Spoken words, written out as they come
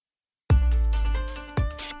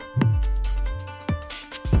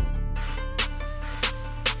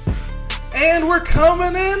And we're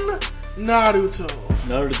coming in Naruto.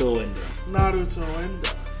 Naruto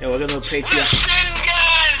Enda. Yeah, we're gonna Patreon. The Shin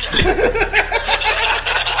Gun!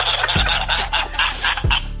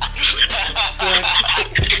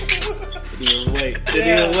 Didn't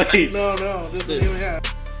even wait. No, doesn't even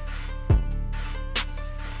happen.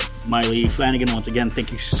 Miley Flanagan, once again,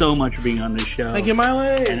 thank you so much for being on this show. Thank you,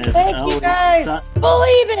 Miley. And thank you guys.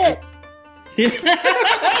 Believe it.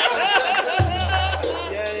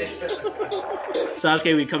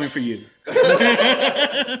 Sasuke, we coming for you.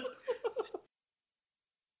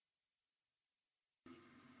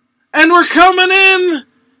 And we're coming in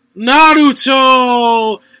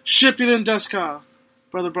Naruto Shippuden Deska.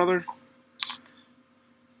 Brother.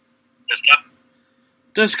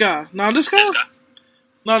 Deska. Not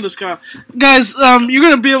Deska. Guys, you're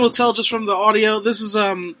going to be able to tell just from the audio. This is,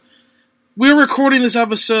 we're recording this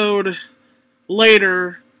episode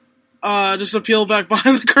later, just to peel back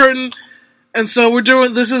behind the curtain. And so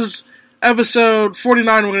this is episode 49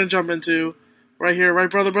 we're going to jump into right here.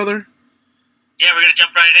 Right, brother? Yeah, we're going to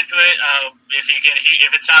jump right into it.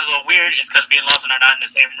 If it sounds a little weird, it's because me and Lawson are not in the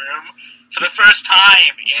same room. For the first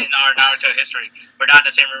time in our Naruto history, we're not in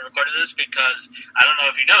the same room recording this because, I don't know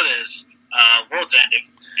if you know this, world's ending.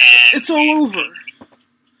 And it's all over.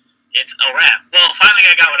 It's a wrap. Well, finally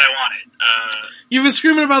I got what I wanted. You've been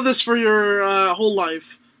screaming about this for your whole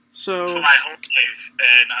life. So for my whole life.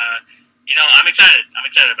 And, I'm excited. I'm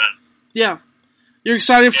excited about it. Yeah. You're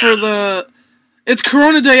excited for the... It's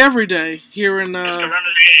Corona Day every day here in... It's Corona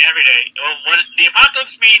Day every day. Well, what the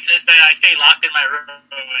apocalypse means is that I stay locked in my room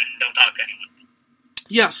and don't talk to anyone.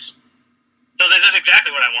 Yes. So this is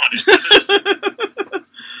exactly what I wanted. This is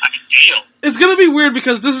ideal. It's going to be weird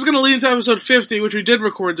because this is going to lead into episode 50, which we did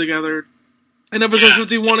record together, and episode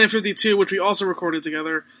 51 and 52, which we also recorded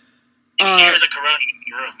together. Hear the Corona in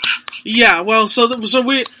your room. Yeah, well,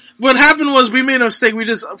 what happened was we made a mistake. We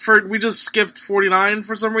just skipped 49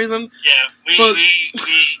 for some reason. Yeah,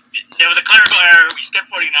 there was a clerical error. We skipped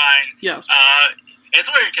 49. Yes.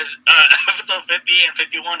 It's weird because episode 50 and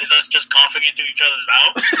 51 is us just coughing into each other's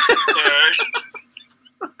mouth.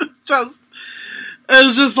 It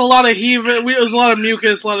was just a lot of heaving. It was a lot of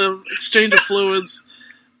mucus, a lot of exchange of fluids.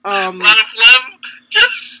 A lot of phlegm.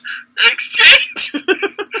 Just exchange for 20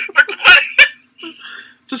 minutes.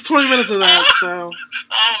 Just 20 minutes of that, so...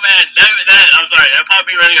 Oh, man. I'm sorry. That popped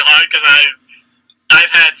me really hard because I've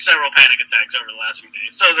had several panic attacks over the last few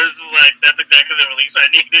days. So this is that's exactly the release I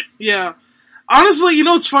needed. Yeah. Honestly,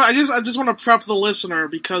 it's fun. I just want to prep the listener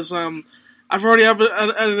because I've already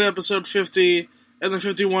edited episode 50 and then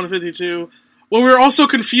 51 and 52. Well, we were also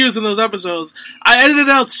confused in those episodes. I edited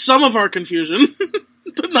out some of our confusion,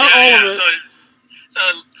 but not all of it. So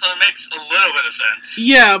it makes a little bit of sense.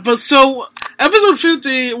 Yeah, but so episode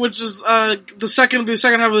 50, which is the second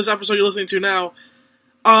half of this episode you're listening to now,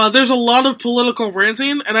 there's a lot of political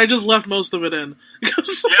ranting, and I just left most of it in.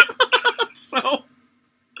 So,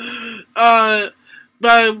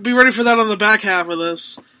 but be ready for that on the back half of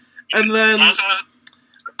this, and then. Also,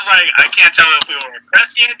 I can't tell if we were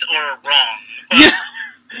prescient or wrong. But... Yeah,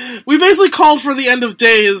 we basically called for the end of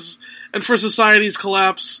days and for society's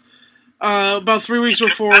collapse. About 3 weeks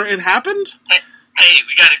before it happened. Hey,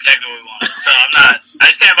 we got exactly what we wanted, so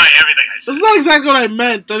I stand by everything I said. That's not exactly what I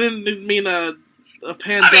meant. I didn't mean a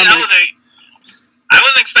pandemic. I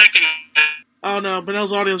wasn't expecting it. Oh no,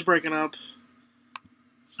 Benel's audio's breaking up.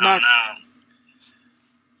 No.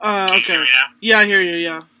 Okay. Can you hear me now? Yeah, I hear you,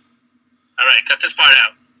 yeah. Alright, cut this part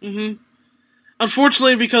out. Mm-hmm.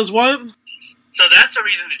 Unfortunately, because what? So that's the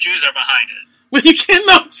reason the Jews are behind it. Well, you can't.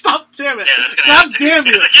 No, stop! Damn it! Yeah, that's gonna God damn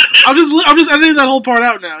you! I'm just editing that whole part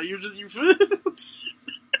out now. You.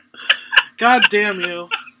 God damn you!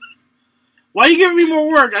 Why are you giving me more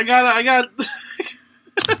work? I got.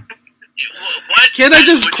 What? Can't I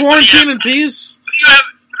just quarantine in peace?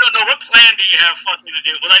 What plan do you have fucking to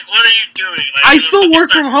do? What are you doing? I still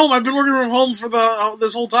work from home. I've been working from home for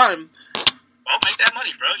this whole time. Well, make that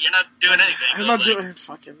money, bro. You're not doing anything. I'm not doing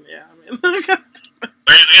fucking yeah. I mean, we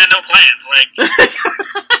got no plans.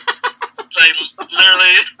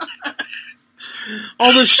 Literally,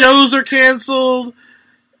 all the shows are canceled.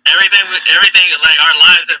 Everything. Our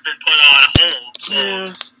lives have been put on hold. So,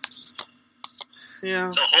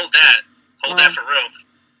 yeah. So hold that that for real.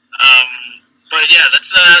 But yeah,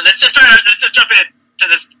 let's just jump into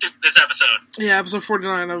this episode. Yeah, episode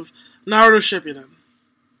 49 of Naruto Shippuden.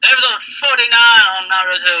 Episode 49 on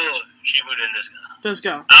Naruto Shippuden Deska. Let's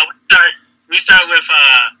go. We start with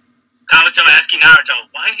Kabuto asking Naruto,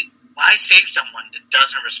 why save someone that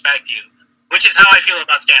doesn't respect you? Which is how I feel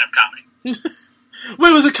about stand-up comedy.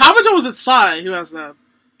 Wait, was it Kabuto or was it Sai who asked that?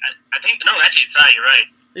 I think, no, actually it's Sai, you're right.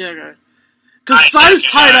 Yeah, okay. Because Sai's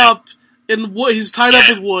tied up in wood. He's tied up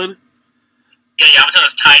with wood. Yeah, Yamato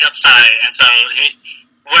is tied up Sai, and so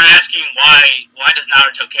we're asking why does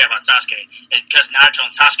Naruto care about Sasuke? Because Naruto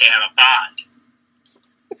and Sasuke have a bond.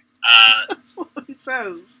 That's what he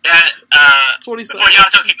says. That's what he says. Before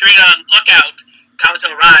Yamato can create a lookout,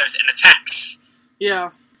 Kabuto arrives and attacks.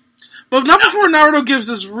 Yeah. But not before Naruto gives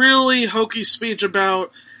this really hokey speech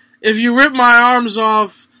about, if you rip my arms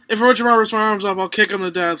off, if Orochimaru rips my arms off, I'll kick him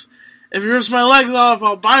to death. If he rips my legs off,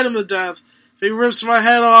 I'll bite him to death. If he rips my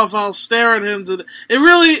head off, I'll stare at him to death.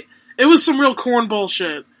 It was some real cornball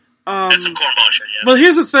shit. It's some cornball shit, yeah. But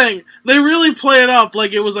here's the thing. They really play it up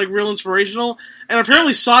like it was like real inspirational, and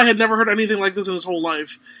apparently Sai had never heard anything like this in his whole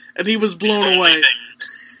life, and he was blown away.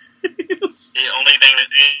 The only thing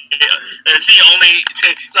it's the only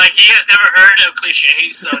like he has never heard of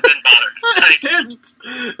cliches, so it didn't bother. It didn't.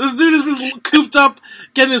 This dude has been cooped up,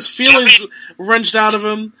 getting his feelings wrenched out of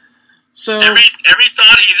him. So every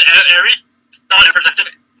thought presented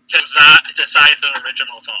to Sai's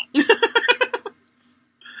original thought.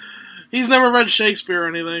 He's never read Shakespeare or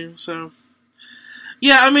anything, so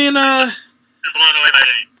yeah. I mean, blown away by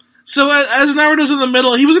it. So as Naruto's in the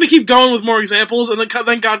middle, he was going to keep going with more examples, and then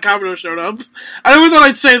thank God Kabuto showed up. I never thought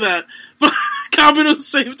I'd say that, but Kabuto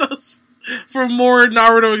saved us from more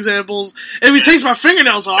Naruto examples. If he takes my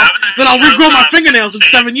fingernails off, then I'll regrow my fingernails in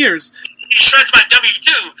 7 years. He shreds my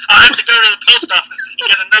W-2. I'll have to go to the post office and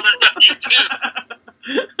get another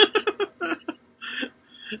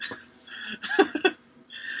W-2.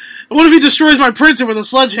 What if he destroys my printer with a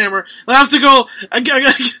sledgehammer? I'll have to go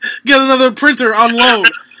get another printer on loan.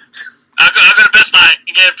 I'll go to Best Buy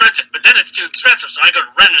and get a printer, but then it's too expensive, so I go to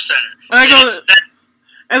Render Center.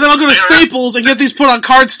 And then I'll go to Staples and get these put on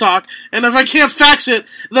cardstock, and if I can't fax it,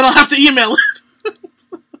 then I'll have to email it.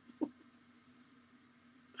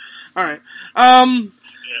 Alright.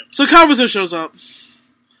 So Kabuto shows up.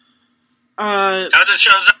 Kabuto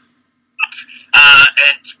shows up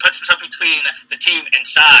and puts himself between the team and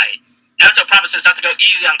Sai. Naruto promises not to go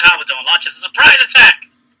easy on Kabuto and launches a surprise attack!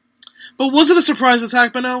 But was it a surprise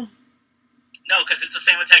attack, Benel? No, because it's the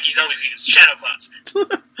same attack he's always used. Shadow Clones.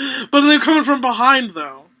 But they're coming from behind,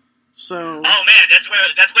 though. So. Oh man, that's way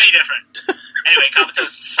different. Anyway, Kabuto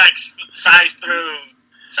sighs through.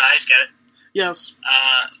 Sighs, get it? Yes.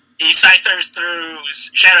 He scythers through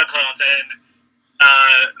Shadow Clones and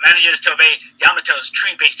manages to evade Yamato's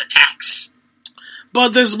tree-based attacks. But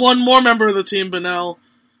there's one more member of the team, Benel.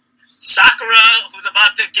 Sakura, who's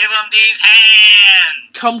about to give him these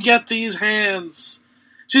hands. Come get these hands.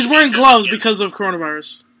 She's wearing gloves because of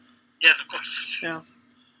coronavirus. Yes, of course. Yeah.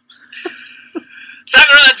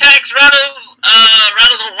 Sakura attacks, rattles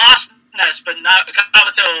a wasp nest, but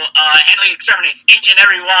Kabuto handily exterminates each and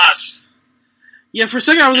every wasp. Yeah, for a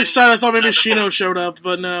second I was excited. I thought maybe Shino showed up,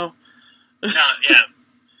 but no. No, yeah.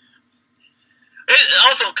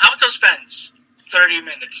 Also, Kabuto spends 30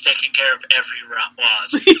 minutes taking care of every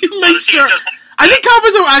wasp. He makes sure. I think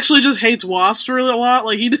Kabuto actually just hates wasps really a lot.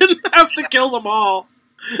 Like, he didn't have to kill them all.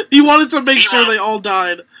 He wanted to make sure they all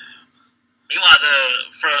died. Meanwhile,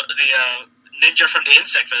 the ninja from the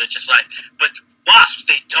insect village is like, but wasps,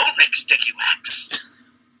 they don't make sticky wax.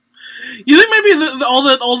 You think maybe all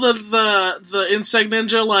the insect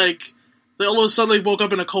ninja, like, they all of a sudden woke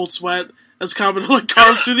up in a cold sweat as Kabuto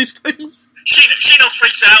carved through these things? Shino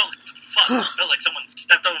freaks out. Fuck, it feels like someone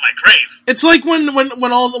stepped over my grave. It's like when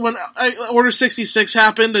Order 66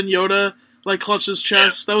 happened and Yoda clutched his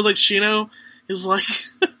chest. Yeah. That was like Shino. He's like,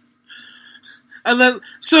 and then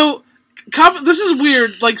this is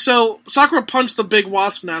weird. So Sakura punched the big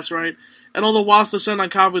wasp nest, right? And all the wasps descend on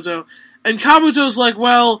Kabuto, and Kabuto's like,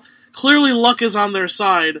 well, clearly luck is on their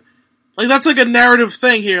side. Like, that's like a narrative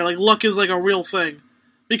thing here. Like, luck is like a real thing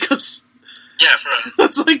because for real.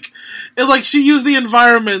 That's she used the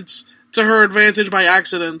environment to her advantage by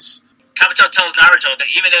accidents. Kabuto tells Naruto that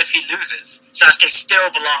even if he loses, Sasuke still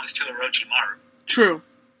belongs to Orochimaru. True.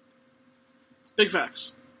 Big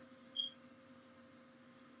facts.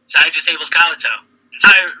 Sai disables Kabuto.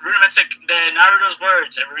 Sai rudiments Naruto's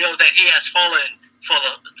words and reveals that he has fallen for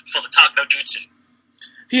the talk no jutsu.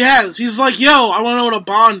 He has. He's like, yo, I want to know what a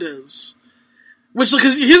bond is. Which,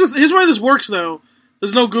 because here's why this works, though.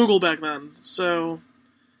 There's no Google back then, so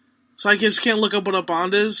I just can't look up what a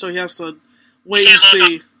bond is, so he has to wait and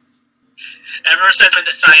see. Ever since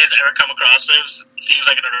that Sai has ever come across him, seems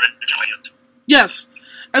like an original youth. Yes.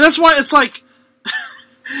 And that's why it's like,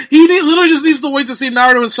 he literally just needs to wait to see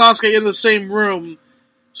Naruto and Sasuke in the same room,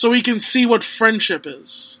 so he can see what friendship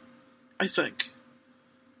is. I think.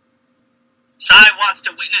 Sai wants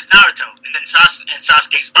to witness Naruto and then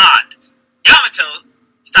Sasuke's bond. Yamato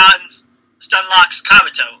stunlocks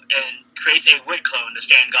Kabuto and creates a wood clone to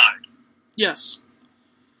stand guard. Yes.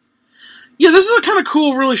 Yeah, this is a kind of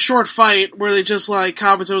cool, really short fight where they just, like,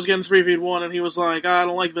 Kabuto was getting 3v1 and he was like, I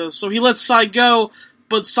don't like this. So he lets Sai go,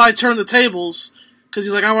 but Sai turned the tables because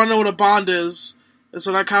he's like, I want to know what a bond is. And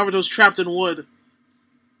so now Kabuto's trapped in wood.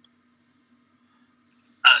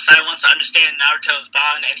 Sai wants to understand Naruto's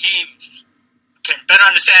bond, and he can better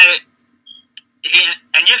understand it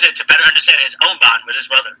and use it to better understand his own bond with his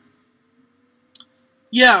brother.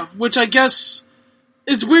 Yeah, which I guess...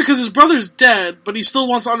 It's weird because his brother's dead, but he still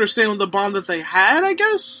wants to understand the bond that they had, I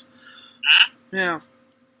guess? Mm-hmm. Yeah.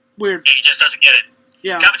 Weird. Yeah, he just doesn't get it.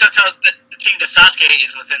 Yeah. Kabuto tells the team that Sasuke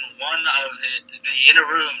is within one of the inner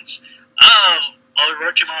rooms of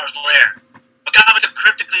Orochimaru's lair. But Kabuto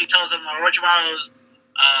cryptically tells them Orochimaru's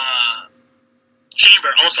chamber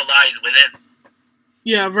also lies within.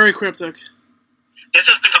 Yeah, very cryptic. This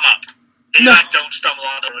doesn't come up. They don't stumble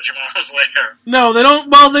onto Orochimaru's lair. No, they don't.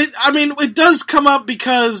 Well, it does come up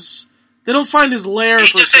because they don't find his lair,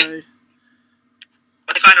 per se.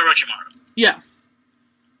 But they find Orochimaru. Yeah.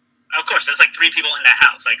 Of course, there's like 3 people in that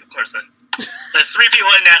house. Like, of course, there's 3 people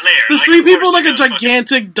in that lair. There's 3 people in, like, a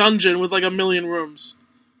gigantic dungeon with, like, 1,000,000 rooms.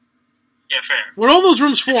 Yeah, fair. What are all those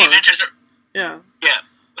rooms for? The team enters... Yeah. Yeah.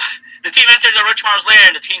 The team enters Orochimaru's lair,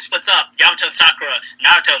 and the team splits up. Yamato and Sakura,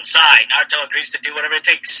 Naruto and Sai. Naruto agrees to do whatever it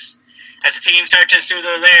takes. As the team searches through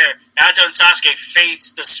their lair, Naruto and Sasuke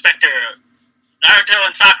face the specter. Naruto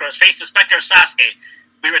and Sakura face the specter of Sasuke.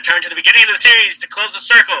 We return to the beginning of the series to close the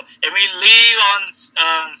circle, and we leave on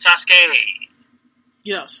Sasuke.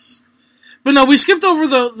 Yes, but no, we skipped over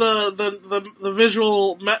the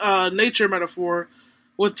visual nature metaphor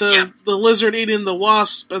with the lizard eating the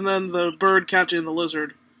wasp, and then the bird catching the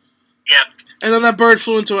lizard. Yep. And then that bird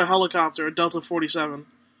flew into a helicopter, a Delta 47.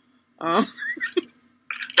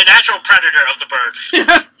 The natural predator of the bird.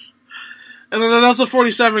 Yeah. And then the Delta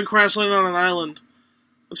 47 crash landed on an island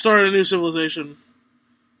and started a new civilization.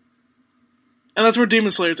 And that's where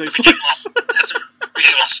Demon Slayer takes place.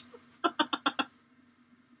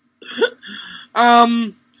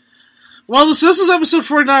 Well, this is episode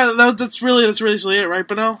 49. That's really it, right,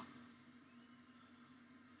 Benel?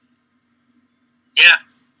 Yeah.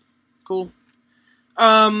 Cool.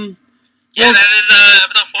 That is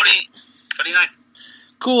episode 49.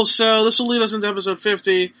 Cool, so this will lead us into episode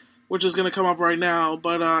 50, which is going to come up right now.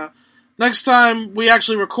 But next time we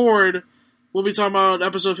actually record, we'll be talking about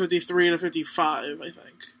episode 53 to 55, I think.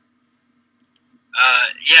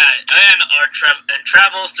 And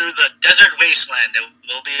travels through the desert wasteland. It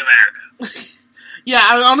will be America.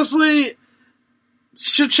 Yeah, honestly,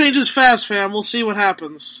 shit changes fast, fam. We'll see what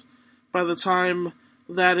happens by the time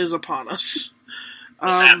that is upon us.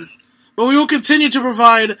 But we will continue to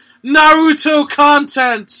provide Naruto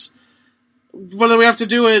content. Whether we have to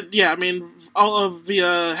do it, all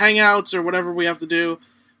via Hangouts or whatever we have to do,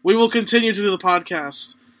 we will continue to do the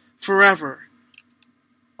podcast forever.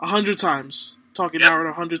 100 times. Talking Naruto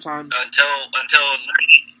 100 times. Until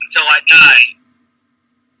I die.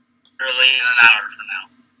 Early in an hour from now.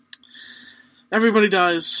 Everybody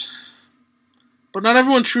dies. But not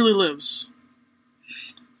everyone truly lives.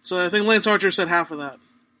 So I think Lance Archer said half of that.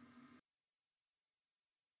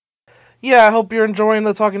 Yeah, I hope you're enjoying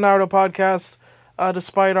the Talking Naruto podcast,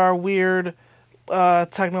 despite our weird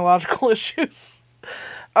technological issues.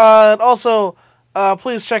 And also,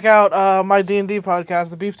 please check out my D&D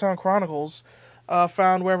podcast, the Beeftown Chronicles,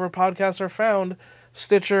 found wherever podcasts are found,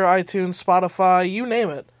 Stitcher, iTunes, Spotify, you name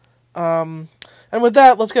it. And with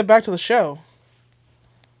that, let's get back to the show.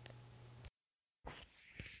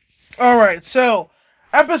 Alright, so,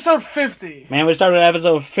 episode 50. Man, we started at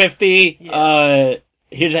episode 50. Yeah.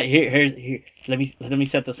 Here. Let me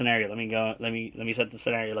set the scenario. Let me set the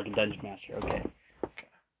scenario like a dungeon master. Okay.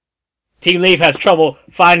 Team Leaf has trouble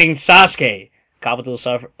finding Sasuke. Kabuto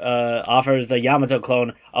offers the Yamato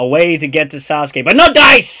clone a way to get to Sasuke, but no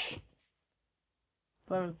dice. Is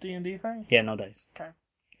that a D&D thing? Yeah, no dice. Okay.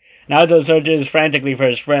 Naruto searches frantically for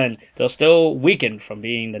his friend, though still weakened from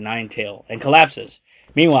being the Nine-Tail, and collapses.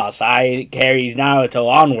 Meanwhile, Sai carries Naruto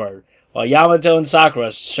onward, while Yamato and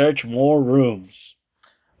Sakura search more rooms.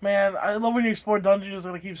 Man, I love when you explore dungeons, you're just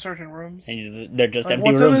gonna keep searching rooms. And they're just empty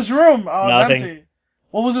what's rooms. What's in this room? Oh, Nothing. It's empty.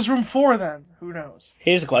 What was this room for, then? Who knows?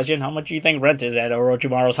 Here's the question. How much do you think rent is at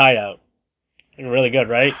Orochimaru's hideout? Really good,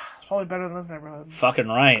 right? It's probably better than this neighborhood. Fucking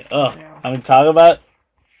right. Ugh. Yeah. I'm gonna talk about...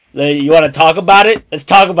 You wanna talk about it? Let's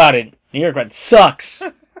talk about it. New York rent sucks.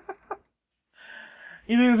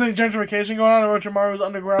 You think there's any gentrification going on in Orochimaru's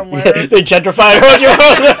underground lair? They gentrified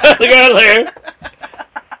Orochimaru's underground lair.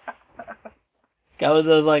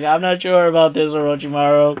 Kabuto's like, I'm not sure about this,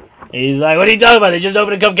 Orochimaru. And he's like, what are you talking about? They just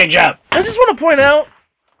opened a cupcake shop. I just want to point out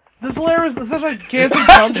This layer is such a gigantic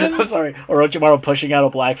dungeon. I'm sorry, Orochimaru pushing out a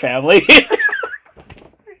black family.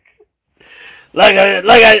 like I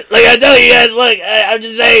tell you guys, look, I'm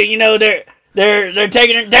just saying, you know, they're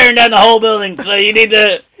tearing down the whole building, so you need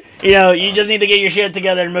to, you know, you just need to get your shit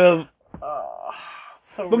together and move.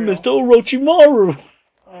 So but real. Mr. Orochimaru,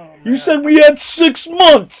 you man. said we had 6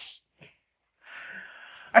 months.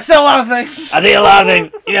 I said a lot of things. I did a lot of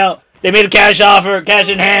things. You know, they made a cash offer, cash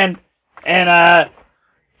in hand, and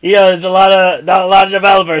you know, there's a lot of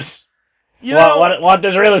developers want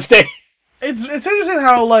this real estate. It's interesting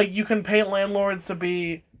how like you can paint landlords to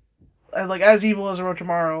be like as evil as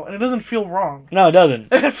Orochimaru, and it doesn't feel wrong. No, it doesn't.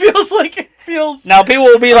 It feels. Now people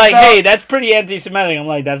will be like, "Hey, that's pretty anti-Semitic." I'm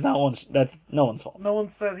like, that's no one's fault. No one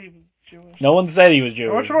said he was Jewish. No one said he was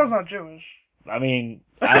Jewish. Orochimaru's not Jewish. I mean,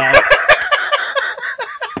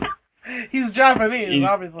 he's Japanese,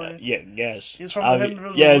 obviously. Yeah, yes. He's from the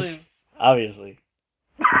Hidden Yes, Beliefs. obviously.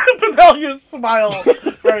 Benel, your smile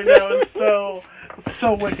right now is so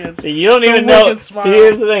wicked. See, you don't even know. Here's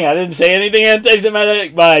the thing: I didn't say anything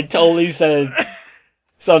anti-Semitic, but I totally said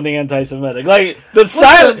something anti-Semitic. Like the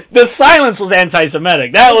silence was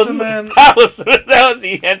anti-Semitic. That was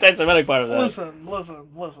the anti-Semitic part of that.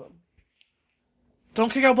 Listen.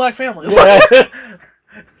 Don't kick out black families. Yeah.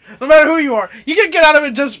 No matter who you are, you can get out of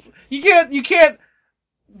it. Just you can't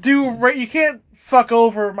fuck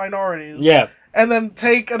over minorities. Yeah. And then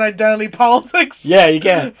take an identity politics. Yeah, you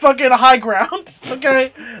can. Fucking high ground.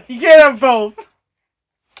 Okay, you can't have both.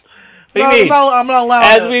 I'm not allowed.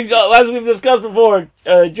 As we've discussed before,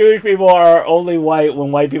 Jewish people are only white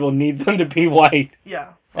when white people need them to be white.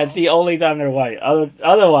 Yeah. That's the only time they're white.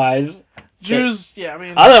 Otherwise, Jews.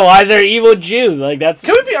 Otherwise, they're evil Jews. Like that's.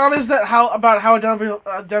 Can we be honest about how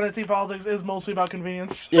identity politics is mostly about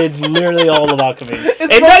convenience? It's literally all about convenience.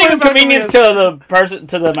 It's not even convenience to the person,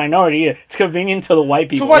 to the minority. It's convenient to the white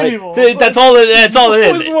people. To white people. That's all it is.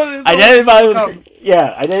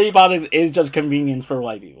 Identity politics is just convenience for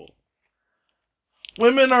white people.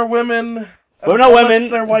 Women are women. Women are women.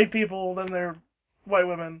 If they're white people, then they're white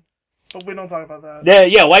women. But we don't talk about that.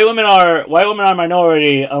 Yeah. White women are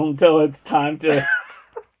minority until it's time to.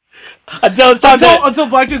 until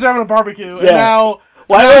black dudes are having a barbecue. Yeah. And now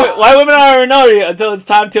white women are a minority until it's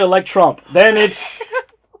time to elect Trump. Then it's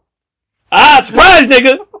surprise,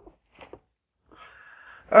 nigga.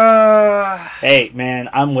 Hey, man,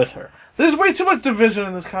 I'm with her. There's way too much division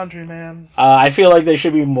in this country, man. I feel like there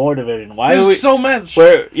should be more division. There's so much.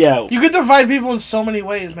 You could divide people in so many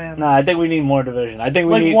ways, man. No, I think we need more division. I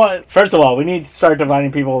think we need. What? First of all, we need to start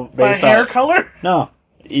dividing people based by hair color. No,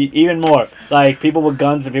 even more. Like people with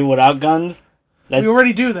guns and people without guns. We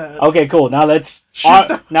already do that. Okay, cool. Now let's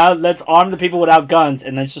arm the people without guns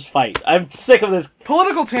and let's just fight. I'm sick of this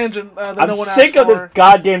political tangent. That I'm no one sick of this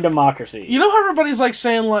goddamn democracy. You know how everybody's like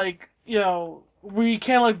saying like, you know, we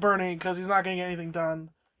can't like Bernie because he's not going to get anything done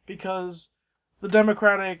because the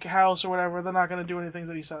Democratic House or whatever, they're not going to do anything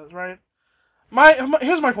that he says, right?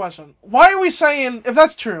 Here's my question. Why are we saying, if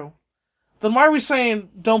that's true, then why are we saying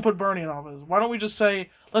don't put Bernie in office? Why don't we just say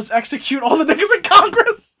let's execute all the niggas in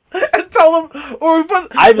Congress and tell them, or we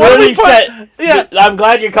put... I'm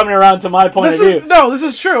glad you're coming around to my point of view. No, this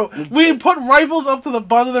is true. We put rifles up to the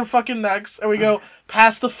butt of their fucking necks and we go,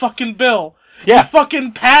 pass the fucking bill. Yeah.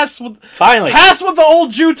 Fucking pass what the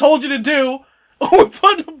old Jew told you to do, or we're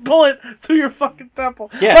putting a bullet through your fucking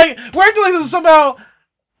temple. Yeah. Like, we're acting like this is somehow...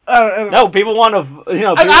 No, people want to, you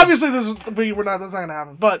know... Obviously, that's not going to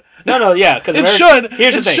happen, but... No, yeah, because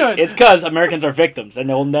Here's the thing. Should. It's because Americans are victims, and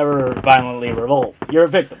they will never violently revolt. You're a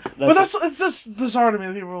victim. It's just bizarre to me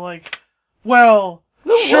that people are like, well...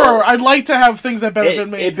 Sure, I'd like to have things that benefit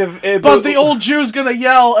me, but the old Jew's gonna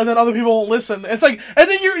yell, and then other people won't listen. It's like, and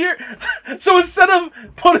then you're so instead of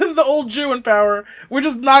putting the old Jew in power, we're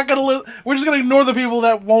just gonna ignore the people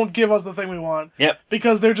that won't give us the thing we want. Yep.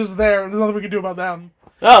 Because they're just there, and there's nothing we can do about them.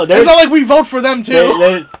 No, it's not like we vote for them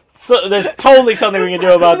too. There's totally something we can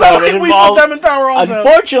do about that. Like we put them in power also.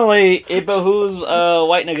 Unfortunately, it behooves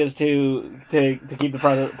white niggas to keep the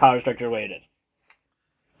power structure the way it is.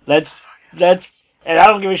 That's. And I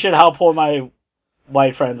don't give a shit how poor my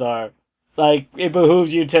white friends are. Like, it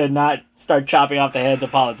behooves you to not start chopping off the heads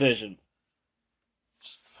of politicians.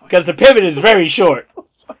 Because the pivot is very short.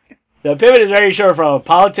 The pivot is very short from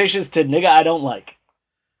politicians to nigga I don't like.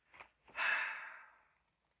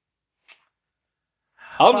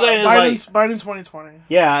 All I'm saying is Biden 2020.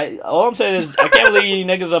 Yeah, all I'm saying is I can't believe you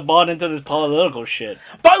niggas have bought into this political shit.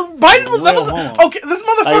 But Biden was okay. This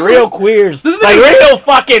motherfucker, like real queers, like real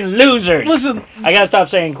fucking losers. Listen, I gotta stop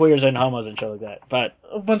saying queers and homos and shit like that. But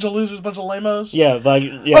a bunch of losers, a bunch of lamos. Yeah, but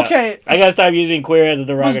yeah. Okay, I gotta stop using queer as a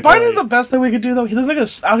derogatory. Was Biden the best thing we could do though? He doesn't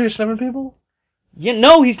like out here sniffing people. Yeah,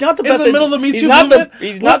 no, he's not the best. In the middle of the Me Too movement?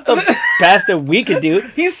 He's not the best that we could do.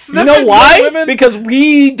 He's sniffing. You know why? Women. Because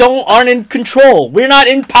we aren't in control. We're not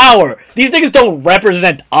in power. These niggas don't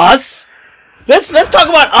represent us. Let's talk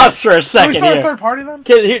about us for a second. Can we start a third party then?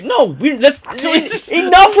 Enough with this.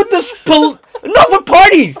 Enough with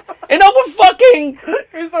parties. Enough with fucking.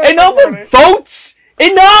 Enough with votes.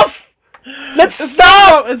 Enough. Let's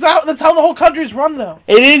stop. That's how the whole country's run though.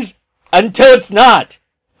 It is until it's not.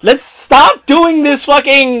 Let's stop doing this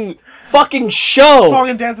fucking show. Song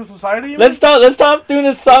and Dance of Society? Let's stop doing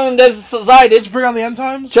this Song and Dance of Society. Just bring on the end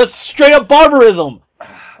times? Just straight up barbarism.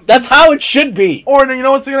 That's how it should be. Or, you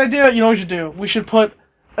know what's a good idea? You know what we should do? We should put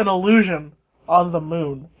an illusion on the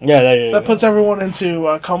moon. Yeah, that puts everyone into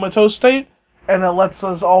a comatose state, and it lets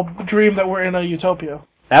us all dream that we're in a utopia.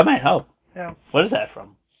 That might help. Yeah. What is that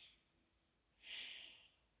from?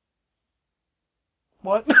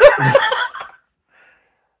 What?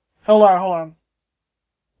 Hold on.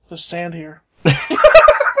 There's sand here. What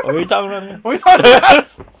are we talking about here? What are we talking about?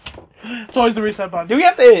 It's always the reset button. Do we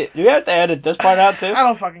have to edit this part out too? I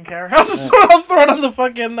don't fucking care. I'll just throw it on the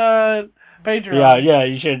fucking Patreon. Yeah,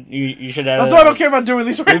 you should edit. That's why I don't care about doing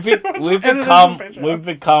these. We've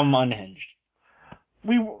become unhinged.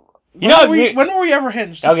 When were we ever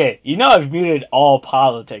hinged? Okay, I've muted all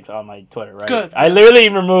politics on my Twitter, right? Good. I literally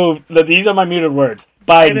removed these are my muted words.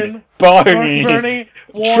 Biden, Bernie,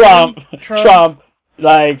 Warren, Trump,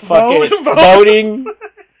 like fucking voting,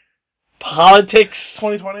 politics,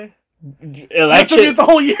 2020, election, mute the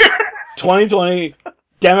whole year, 2020,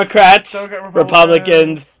 Democrats,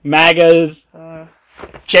 Republicans, MAGAs,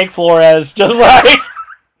 Jake Flores, just like.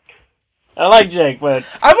 I like Jake, but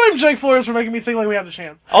I blame Jake Flores for making me think like we have a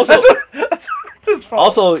chance. Also, that's his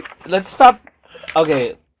fault. Also, let's stop.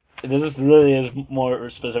 Okay, this really is more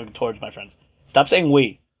specific towards my friends. Stop saying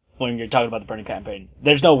we when you're talking about the Bernie campaign.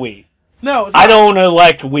 There's no we. No, I don't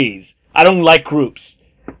elect we's. I don't like groups.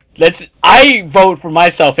 I vote for my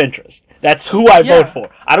self-interest. That's who I vote for.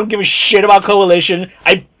 I don't give a shit about coalition.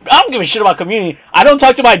 I don't give a shit about community. I don't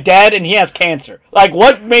talk to my dad and he has cancer. Like,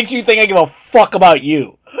 what makes you think I give a fuck about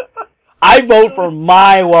you? I vote for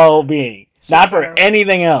my well-being, not for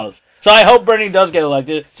anything else. So I hope Bernie does get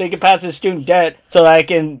elected so he can pass his student debt so that I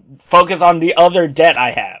can focus on the other debt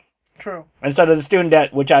I have. True. Instead of the student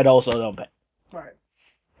debt, which I also don't pay. Right.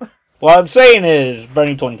 What I'm saying is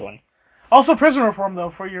Bernie 2020. Also prison reform, though,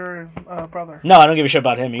 for your brother. No, I don't give a shit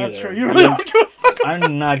about him either. That's true. You really don't give a fuck. I do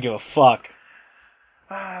not give a fuck.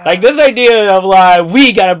 Like, this idea of, like,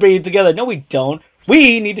 we gotta bring it together. No, we don't.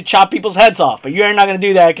 We need to chop people's heads off, but you're not going to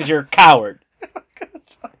do that because you're a coward.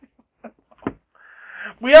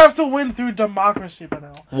 We have to win through democracy,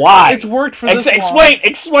 Benel. Why? It's worked for this long.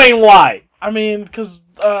 Explain why. I mean, because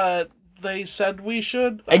they said we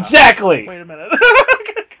should. Exactly. Wait a minute.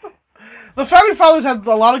 The Founding Fathers had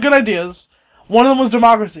a lot of good ideas. One of them was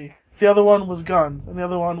democracy. The other one was guns. And the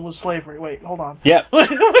other one was slavery. Wait, hold on. Yep.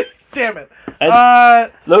 Damn it.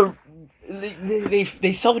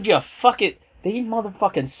 They sold you a fucking... They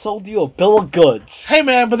motherfucking sold you a bill of goods. Hey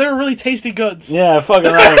man, but they were really tasty goods. Yeah,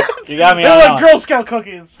 fucking right. You got me. They were like Girl Scout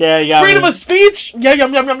cookies. Yeah, you got Freedom of speech. Yeah,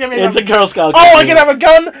 yum yum yum yum yum. It's a Girl Scout cookie. Oh, I can have a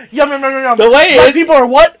gun. Yum yum yum yum. The way White people are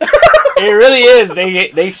what? It really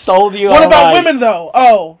is. They sold you. What about women though?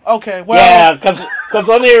 Oh, okay. Well. Yeah, because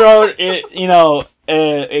when they wrote it,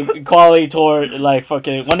 equality toward like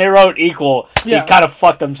fucking when they wrote equal, they kind of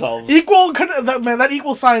fucked themselves. Equal, that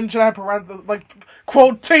equal sign should have like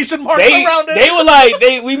quotation marks around it. They were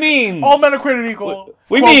like, we mean all men are created equal.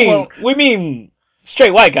 We mean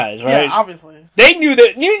straight white guys, right? Yeah, obviously. They knew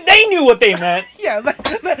that. They knew what they meant. Yeah,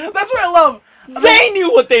 that's what I love. They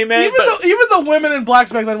knew what they meant. Even the women in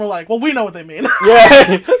blacks back then were like, well, we know what they mean. Yeah.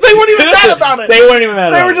 They weren't even mad about it. They weren't even mad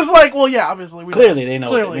about it. They were just like, well, yeah, obviously. Clearly, they know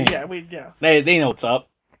what they mean. Yeah. They know what's up.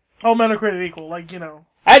 All men are created equal, like,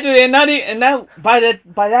 Actually, by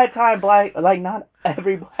that time, not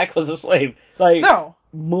every black was a slave. Like, no.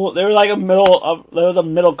 They were like there was a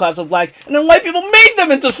middle class of blacks, and then white people made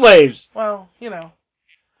them into slaves. Well,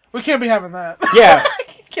 we can't be having that. Yeah.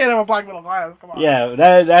 Can't have a black middle class, come on. Yeah,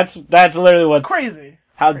 that's literally what's... crazy.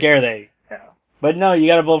 How dare they? Yeah. But no, you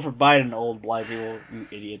gotta vote for Biden, old black people, you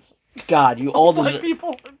idiots. God, you all deserve... Black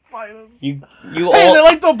people and Biden. You all... Hey, they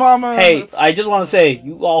liked Obama. Hey, I just want to say,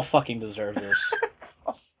 you all fucking deserve this.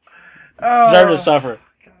 Deserve to suffer.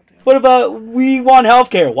 What about we want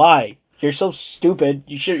healthcare? Why? You're so stupid.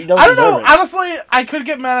 You don't I don't deserve know. it. Honestly, I could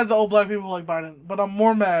get mad at the old black people like Biden, but I'm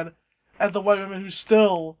more mad at the white women who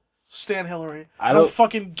still stand Hillary. I don't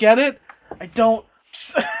fucking get it. I don't.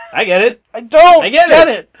 I get it. I don't get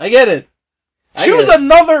it. I get it. Choose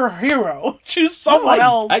another hero. Choose someone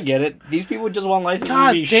else. I get it. These people just want license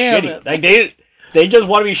God to be damn shitty. it. Like they just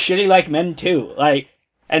want to be shitty like men too. Like,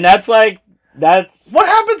 and that's. What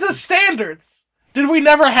happened to standards? Did we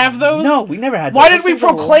never have those? No, we never had those. Why did we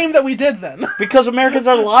proclaim that we did then? Because Americans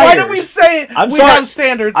are liars. Why did we say have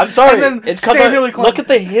standards? I'm sorry. And then it's because look at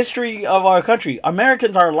the history of our country.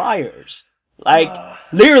 Americans are liars. Like,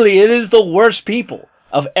 literally, it is the worst people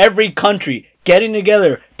of every country getting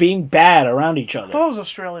together, being bad around each other. I thought it was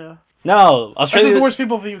Australia. No, Australia is the worst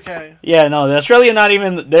people of the UK. Yeah, no, Australia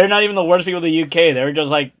they're not even the worst people of the UK. They're just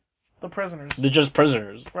like the prisoners. They're just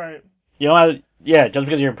prisoners. Right. You know, just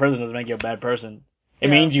because you're in prison doesn't make you a bad person.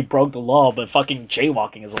 It means you broke the law, but fucking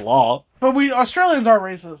jaywalking is a law. But Australians are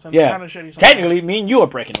racist and kind of shitty sometimes. Technically, me and you are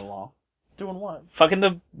breaking the law. Doing what? Fucking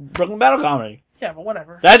the Brooklyn Battle Comedy. Yeah, but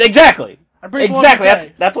whatever. Exactly. I break the law every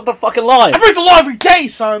day. That's what the fucking law is. I break the law every day,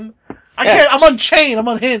 son. I can't. I'm unchained. I'm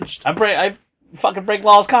unhinged. I fucking break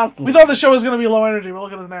laws constantly. We thought the show was gonna be low energy, but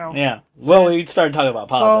look at us now. Yeah. Well, we started talking about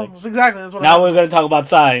politics. So exactly. That's what. Now we're gonna talk about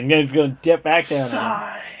Psy. And it's gonna dip back down.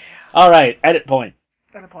 Psy. All right. Edit point.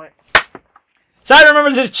 Psy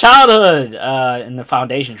remembers his childhood in the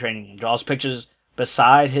foundation training and draws pictures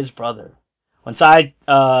beside his brother. When Psy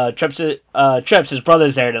trips, his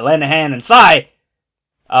brother's there to lend a hand, and Psy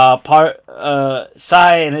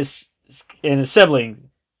and his siblings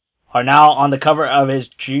are now on the cover of his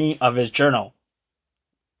journal.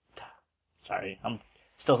 Sorry, I'm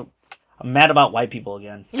mad about white people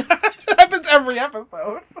again. It happens every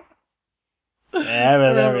episode.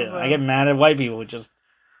 Yeah, I get mad at white people,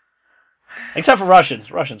 except for Russians.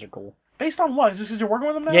 Russians are cool. Based on what? Just because you're working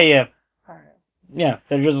with them now? Yeah. Alright. Yeah,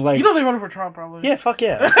 they're just like... You know they voted for Trump, probably. Yeah, fuck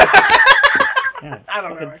yeah. Yeah. I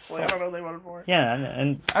don't know, actually. I don't know who they voted for. Yeah,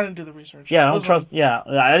 and... I didn't do the research. Yeah, I don't trust... Yeah,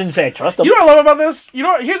 I didn't say I trust them. You know what I love about this? You know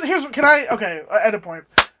what? Here's can I... Okay, edit point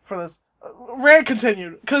for this. Rant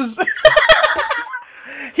continued, because...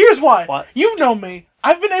 Here's why. What? You've known me.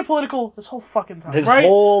 I've been apolitical this whole fucking time, This right?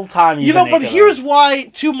 whole time you've been but here's why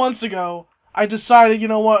 2 months ago I decided, you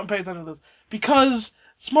know what, I'm paying attention to this. Because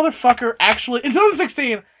this motherfucker actually... In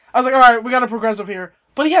 2016, I was like, alright, we got a progressive here.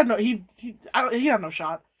 But he had no... He had no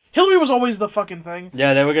shot. Hillary was always the fucking thing.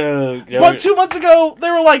 Yeah, they were gonna... But 2 months ago, they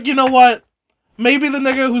were like, you know what? Maybe the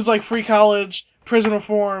nigga who's like free college, prison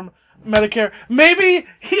reform, Medicare. Maybe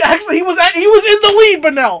he was in the lead,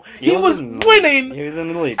 Benel. He was winning. He was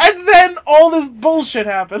in the lead. And then all this bullshit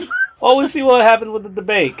happened. Well, we'll see what happens with the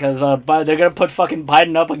debate, because they're gonna put fucking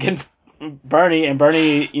Biden up against Bernie, and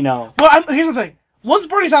Bernie, you know... Well, here's the thing. Once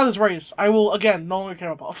Bernie's out of this race, I will, again, no longer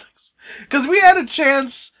care about politics. Because we had a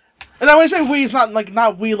chance... And when I say we, it's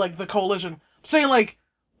not we like the coalition. I'm saying like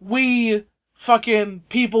we fucking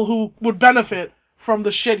people who would benefit from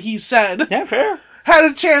the shit he said. Yeah, fair. Had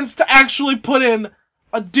a chance to actually put in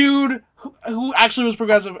a dude who actually was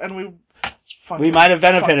progressive, and we might have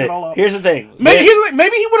benefited. Here's the thing.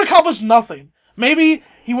 Maybe he would accomplish nothing. Maybe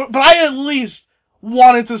he would, but I at least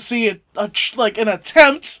wanted to see it like an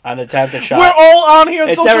attempt. An attempt, a shot. We're all on here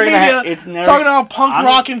on social media talking about punk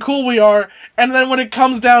rock and cool we are, and then when it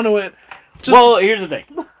comes down to it, well, here's the thing.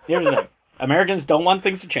 Americans don't want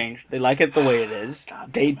things to change. They like it the way it is.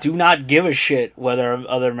 They do not give a shit whether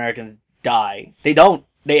other Americans die. They don't.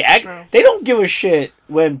 They don't give a shit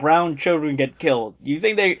when brown children get killed. You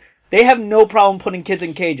think they have no problem putting kids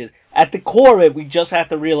in cages. At the core of it, we just have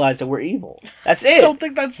to realize that we're evil. That's it. I don't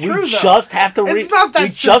think that's true, though. Just have to it's not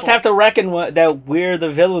that simple. Just have to reckon that we're the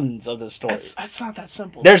villains of the story. It's not that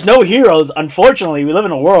simple. There's no heroes. Unfortunately, we live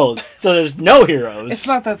in a world, so there's no heroes. It's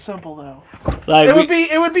not that simple, though. Like,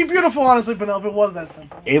 it would be beautiful, honestly, Benel, if it was that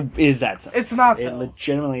simple. It is that simple. It's not, though. It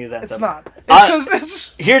legitimately is that simple. It's not.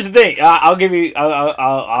 It's Here's the thing. I'll give you...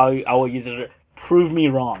 I will use it. Prove me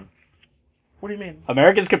wrong. What do you mean?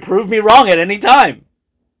 Americans can prove me wrong at any time.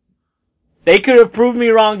 They could have proved me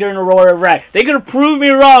wrong during the war of Iraq. They could have proved me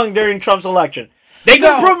wrong during Trump's election. They could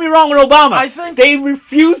have proved me wrong with Obama. I think they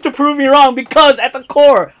refuse to prove me wrong because, at the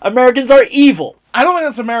core, Americans are evil. I don't think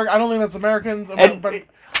that's America. I don't think that's Americans. But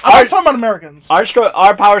I'm not talking about Americans.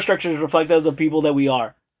 Our power structure is reflective of the people that we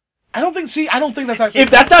are. I don't think that's actually...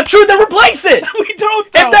 If that's not true, then replace it! We don't,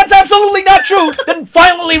 though. If that's absolutely not true, then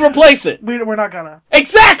finally replace it! We're not gonna.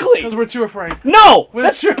 Exactly! Because we're too afraid. No!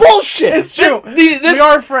 That's bullshit! It's true. We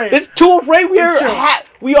are afraid. It's too afraid. We are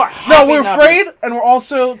happy. No, we're afraid, and we're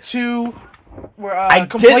also too...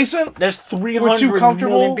 complacent. There's 300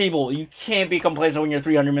 million people. You can't be complacent when you're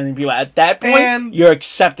 300 million people. At that point, and you're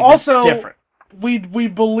accepting. Also, it's different. We've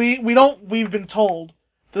been told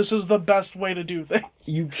this is the best way to do things.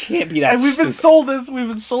 You can't be that. And we've been sold this.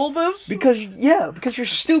 Because you're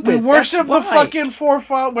stupid. We worship the fucking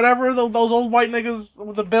whatever those old white niggas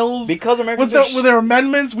with the bills. Because Americans with their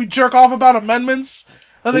amendments, we jerk off about amendments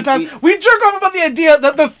that they passed. We jerk off about the idea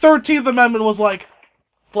that the 13th Amendment was like,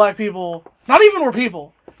 black people, not even were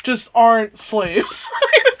people, just aren't slaves.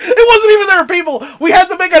 It wasn't even there were people. We had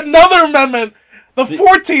to make another amendment, the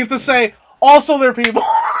 14th, to say, also they're people.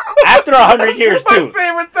 After 100 years, too. That's my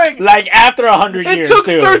favorite thing. Like, after 100 years, too. It took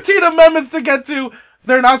 13 amendments to get to,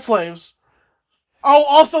 they're not slaves. Oh,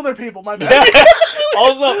 also they're people, my bad.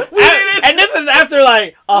 Also, and this is after,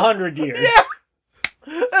 100 years. Yeah.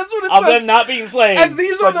 That's what it of them not being slaves, and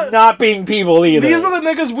these are but not being people either. These are the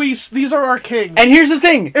niggas these are our kings. And here's the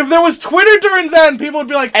thing. If there was Twitter during then, people would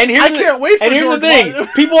be like, I can't wait for George the thing.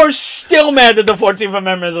 People are still mad that the 14th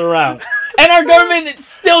Amendment is around. And our government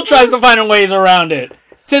still tries to find ways around it.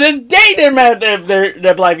 To this day, they're mad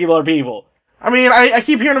that black people are people. I mean, I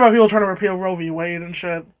keep hearing about people trying to repeal Roe v. Wade and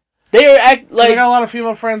shit. They got a lot of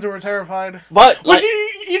female friends who were terrified. But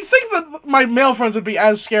you'd think that my male friends would be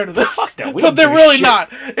as scared of this, fuck that. But they're really not.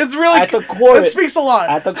 It's really at the core. It speaks a lot.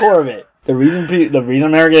 At the core of it, the reason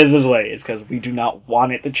America is this way is because we do not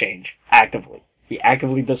want it to change actively. We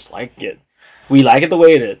actively dislike it. We like it the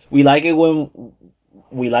way it is. We like it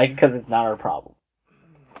because it's not our problem.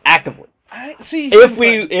 Actively. If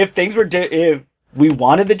we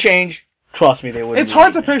wanted to change, trust me, they would. It's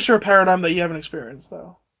hard to picture a paradigm that you haven't experienced,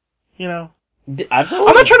 though. You know? Absolutely.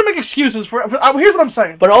 I'm not trying to make excuses for. Here's what I'm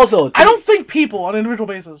saying. But also, I don't think people on an individual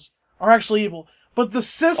basis are actually evil, but the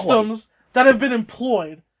systems that have been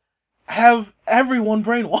employed have everyone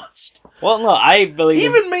brainwashed. Well, no, I believe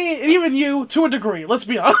even me and even you to a degree. Let's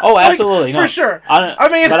be honest. Oh, absolutely, for sure. I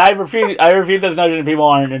mean, but I refute this notion that people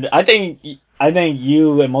aren't. I think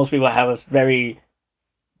you and most people have a very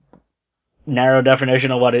narrow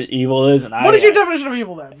definition of what evil is, and what is your definition of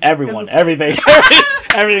evil then? Everyone, everything,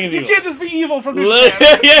 everything is evil. You can't just be evil from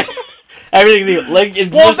the yeah. Everything's evil.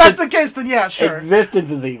 Well, if that's the case, then yeah, sure. Existence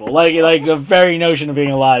is evil. Like the very notion of being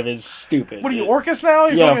alive is stupid. What are you, Orcus now?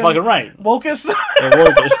 You're fucking right. Wokus?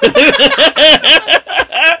 Wokus.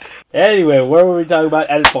 Anyway, where were we talking about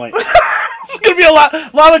at this point? It's gonna be a lot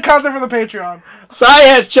of content for the Patreon. Sai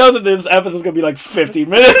has chosen this episode's gonna be like 15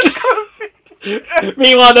 minutes.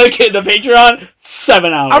 Meanwhile, the Patreon,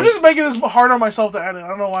 7 hours. I'm just making this hard on myself to edit. I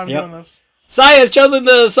don't know why I'm doing this. Sai has chosen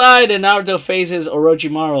the side, and Naruto faces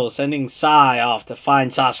Orochimaru, sending Sai off to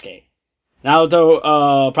find Sasuke.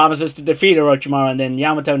 Naruto promises to defeat Orochimaru, and then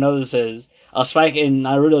Yamato notices a spike in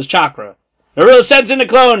Naruto's chakra. Naruto sends in the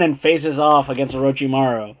clone and faces off against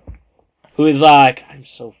Orochimaru, who is like, I'm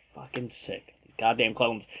so fucking sick of these goddamn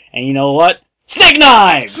clones. And you know what? Snake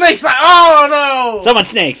knives! Snakes knives! Oh no! So much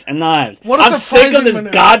snakes and knives. What I'm sick of this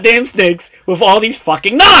goddamn snakes with all these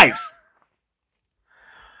fucking knives!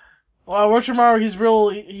 Well,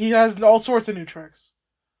 Orochimaru, he has all sorts of new tricks.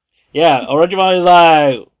 Yeah, Orochimaru is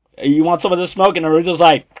like, you want some of this smoke? And Naruto's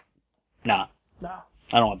like, nah. No.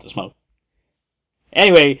 I don't want the smoke.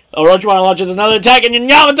 Anyway, Orochimaru launches another attack, and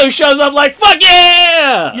Yamato shows up like, fuck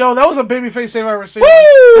yeah! Yo, that was a babyface save I ever seen.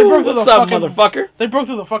 Woo! What's up, motherfucker? They broke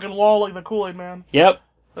through the fucking wall like the Kool-Aid man. Yep.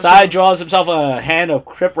 Sai draws himself a hand of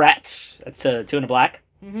Crip Rats. That's 2 in the black.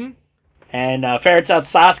 Mm-hmm. And ferrets out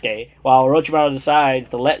Sasuke, while Orochimaru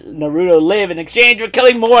decides to let Naruto live in exchange for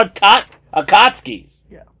killing more Akatsuki's.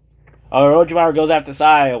 Yeah. Orochimaru goes after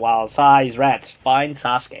Sai, while Sai's rats find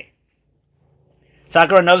Sasuke.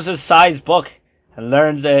 Sakura notices Sai's book and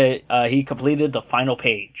learns that he completed the final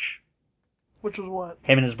page. Which was what?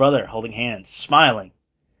 Him and his brother holding hands, smiling.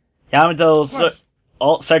 Yamato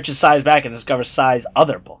searches Sai's back and discovers Sai's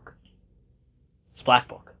other book. His black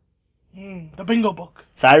book. The bingo book.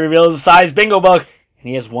 Sai reveals Sai's bingo book, and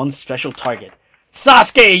he has one special target.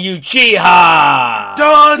 Sasuke Uchiha!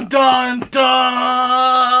 Dun dun dun!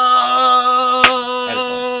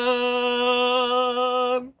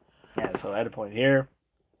 Yeah, so edit point here.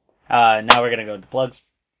 Now we're gonna go to plugs.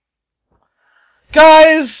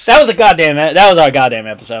 Guys! That was our goddamn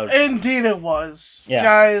episode. Indeed it was. Yeah.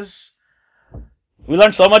 Guys. We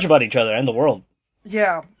learned so much about each other and the world.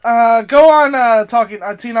 Yeah. Go on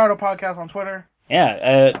Team Naruto Podcast on Twitter.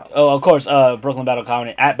 Yeah. Of course, Brooklyn Battle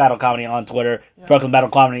Comedy, at Battle Comedy on Twitter, yeah. Brooklyn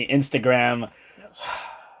Battle Comedy Instagram. Yes.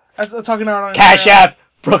 Talking Naruto on Cash App,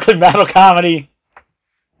 Brooklyn Battle Comedy.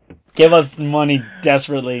 Give us money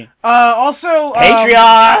desperately. Also,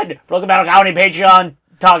 Patreon! Brooklyn Battle Comedy Patreon,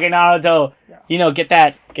 Talking Naruto. Yeah. You know, get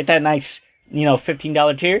that nice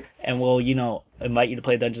 $15 tier, and we'll, invite you to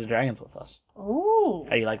play Dungeons and Dragons with us. Ooh.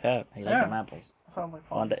 How do you like that? How do you like them apples? Sounds like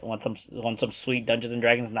fun. Want some sweet Dungeons and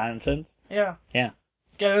Dragons 9 cents? Yeah. Yeah.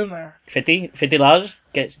 Get in there. $50?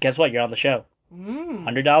 Guess what? You're on the show.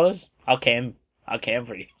 $100? I'll cam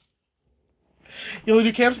for you. You only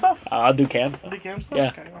do cam stuff? I'll do cam stuff. Do cam stuff? Yeah.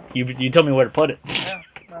 Okay, well. You told me where to put it. Yeah.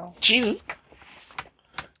 No. Jesus.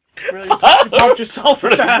 Really, you popped yourself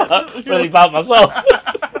with that. Really popped myself.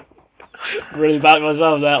 Really popped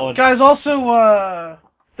myself with that one. Guys, also,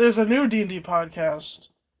 there's a new D&D podcast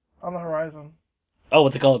on the horizon. Oh,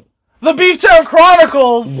 what's it called? The Beeftown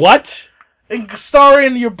Chronicles! What?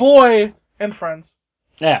 Starring your boy and friends.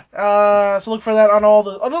 Yeah. So look for that on all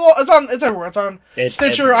the... It's everywhere. It's on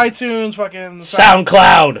Stitcher, iTunes, fucking...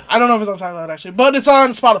 SoundCloud! I don't know if it's on SoundCloud, actually, but it's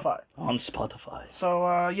on Spotify. On Spotify.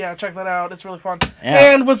 So, yeah, check that out. It's really fun.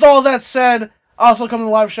 Yeah. And with all that said, also come to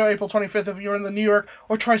the live show April 25th if you're in the New York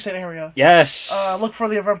or Tri-State area. Yes. Look for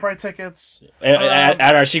the Eventbrite tickets.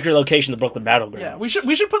 At our secret location, the Brooklyn Battleground. Yeah, we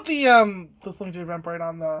should put the this link to Eventbrite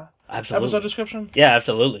on the episode description. Yeah,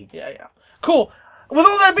 absolutely. Yeah. Cool. With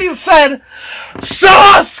all that being said,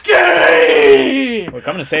 Sasuke! We're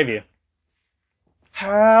coming to save you.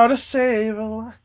 How to save a life.